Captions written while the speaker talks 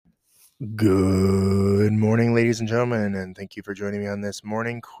Good morning, ladies and gentlemen, and thank you for joining me on this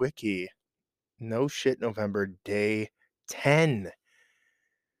morning quickie. No shit November, day 10.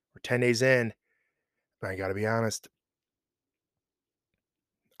 We're 10 days in, but I gotta be honest,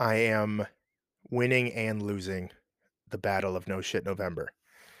 I am winning and losing the battle of no shit November.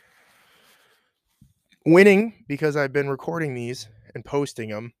 Winning because I've been recording these and posting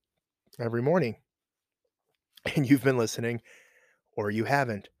them every morning, and you've been listening, or you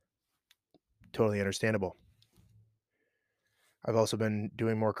haven't. Totally understandable. I've also been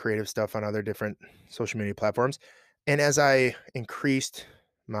doing more creative stuff on other different social media platforms. And as I increased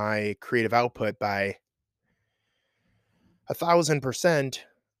my creative output by 1,000%,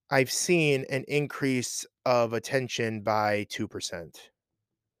 I've seen an increase of attention by 2%.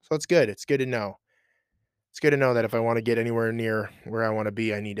 So it's good. It's good to know. It's good to know that if I want to get anywhere near where I want to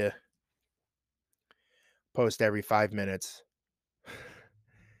be, I need to post every 5 minutes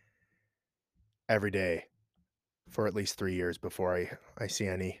every day for at least 3 years before I see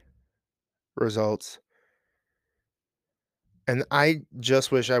any results. And I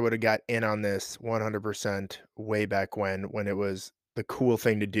just wish I would have got in on this 100% way back when it was the cool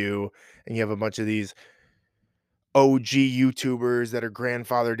thing to do, and you have a bunch of these OG YouTubers that are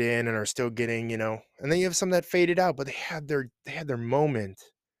grandfathered in and are still getting, and then you have some that faded out, but they had their moment,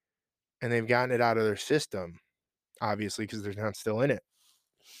 and they've gotten it out of their system, obviously, because 'cause they're not still in it.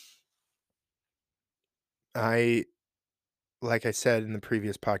 I Like I said in the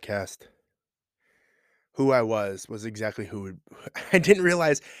previous podcast, who I was exactly who I didn't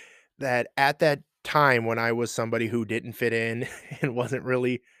realize that at that time when I was somebody who didn't fit in and wasn't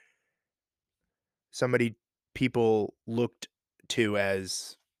really somebody people looked to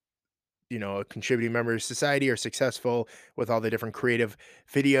as, a contributing member of society or successful with all the different creative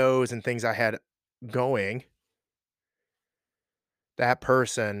videos and things I had going, that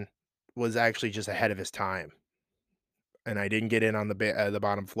person was actually just ahead of his time. And I didn't get in on the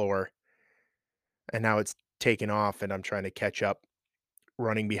bottom floor. And now it's taken off and I'm trying to catch up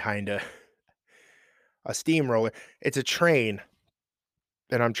running behind a steamroller. It's a train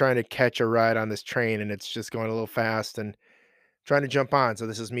and I'm trying to catch a ride on this train and it's just going a little fast and trying to jump on. So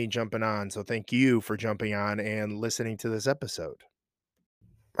this is me jumping on. So thank you for jumping on and listening to this episode.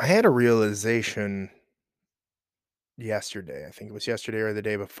 I had a realization yesterday, I think it was yesterday or the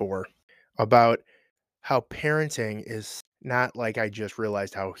day before, about how parenting is not like I just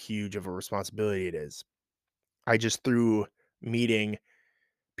realized how huge of a responsibility it is. I just through meeting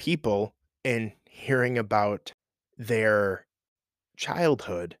people and hearing about their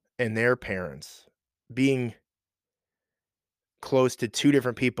childhood and their parents being close to two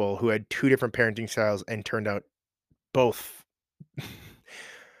different people who had two different parenting styles and turned out both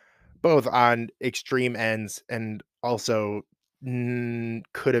both on extreme ends and also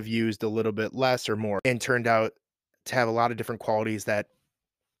could have used a little bit less or more and turned out to have a lot of different qualities that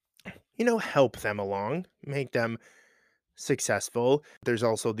help them along, make them successful. There's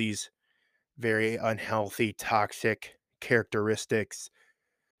also these very unhealthy, toxic characteristics,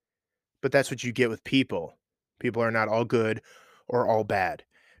 but that's what you get with people. People are not all good or all bad.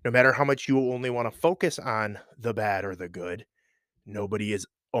 No matter how much you only want to focus on the bad or the good, nobody is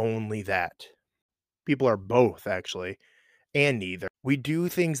only that. People are both, actually, and neither. We do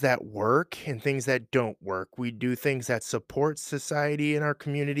things that work and things that don't work. We do things that support society and our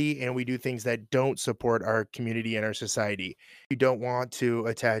community, and we do things that don't support our community and our society. You don't want to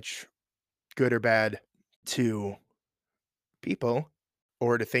attach good or bad to people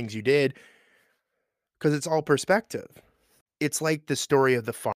or to things you did because it's all perspective. It's like the story of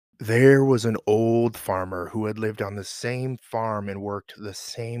the farm. There was an old farmer who had lived on the same farm and worked the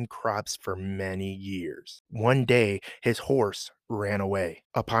same crops for many years. One day, his horse ran away.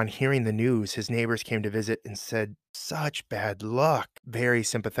 Upon hearing the news, his neighbors came to visit and said, "Such bad luck," very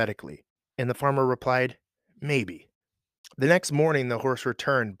sympathetically. And the farmer replied, "Maybe." The next morning, the horse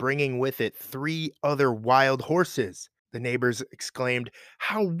returned, bringing with it three other wild horses. The neighbors exclaimed,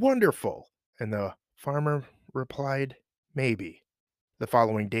 "How wonderful!" And the farmer replied, "Maybe." The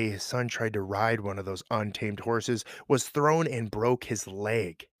following day, his son tried to ride one of those untamed horses, was thrown and broke his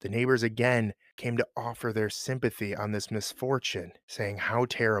leg. The neighbors again came to offer their sympathy on this misfortune, saying, "How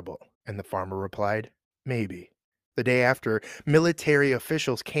terrible." And the farmer replied, "Maybe." The day after, military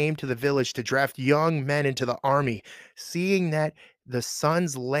officials came to the village to draft young men into the army. Seeing that the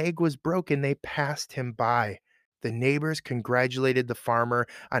son's leg was broken, they passed him by. The neighbors congratulated the farmer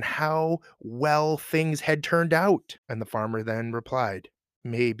on how well things had turned out. And the farmer then replied,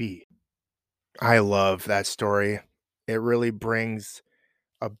 "Maybe." I love that story. It really brings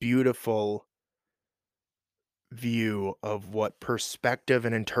a beautiful view of what perspective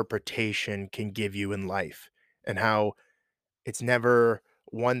and interpretation can give you in life, and how it's never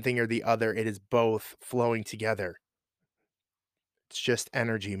one thing or the other, it is both flowing together. It's just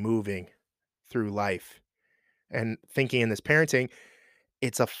energy moving through life. And thinking in this parenting,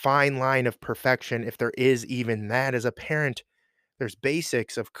 it's a fine line of perfection, if there is even that. As a parent, there's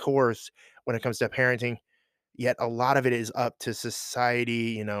basics, of course, when it comes to parenting, yet a lot of it is up to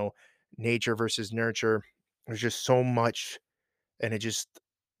society, nature versus nurture. There's just so much, and it just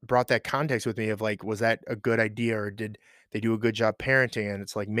brought that context with me of like, was that a good idea, or did they do a good job parenting? And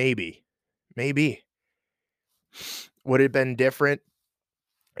it's like, maybe. Would it have been different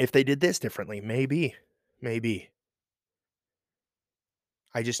if they did this differently? Maybe.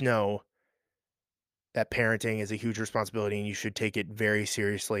 I just know that parenting is a huge responsibility, and you should take it very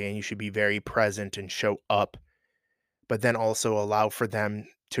seriously, and you should be very present and show up, but then also allow for them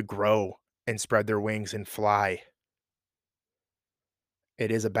to grow and spread their wings and fly.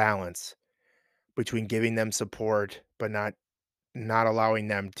 It is a balance between giving them support, but not allowing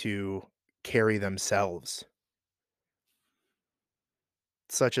them to carry themselves.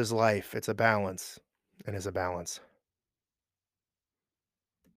 Such is life. It's a balance. It is a balance.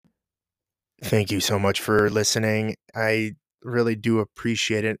 Thank you so much for listening. I really do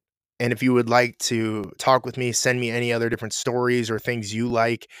appreciate it. And if you would like to talk with me, send me any other different stories or things you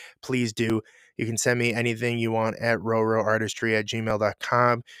like, please do. You can send me anything you want at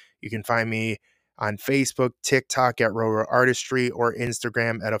roroartistry@gmail.com. You can find me on Facebook, TikTok at Roro Artistry, or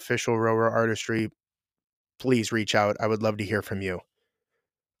Instagram at official Roro Artistry. Please reach out. I would love to hear from you.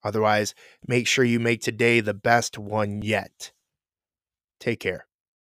 Otherwise, make sure you make today the best one yet. Take care.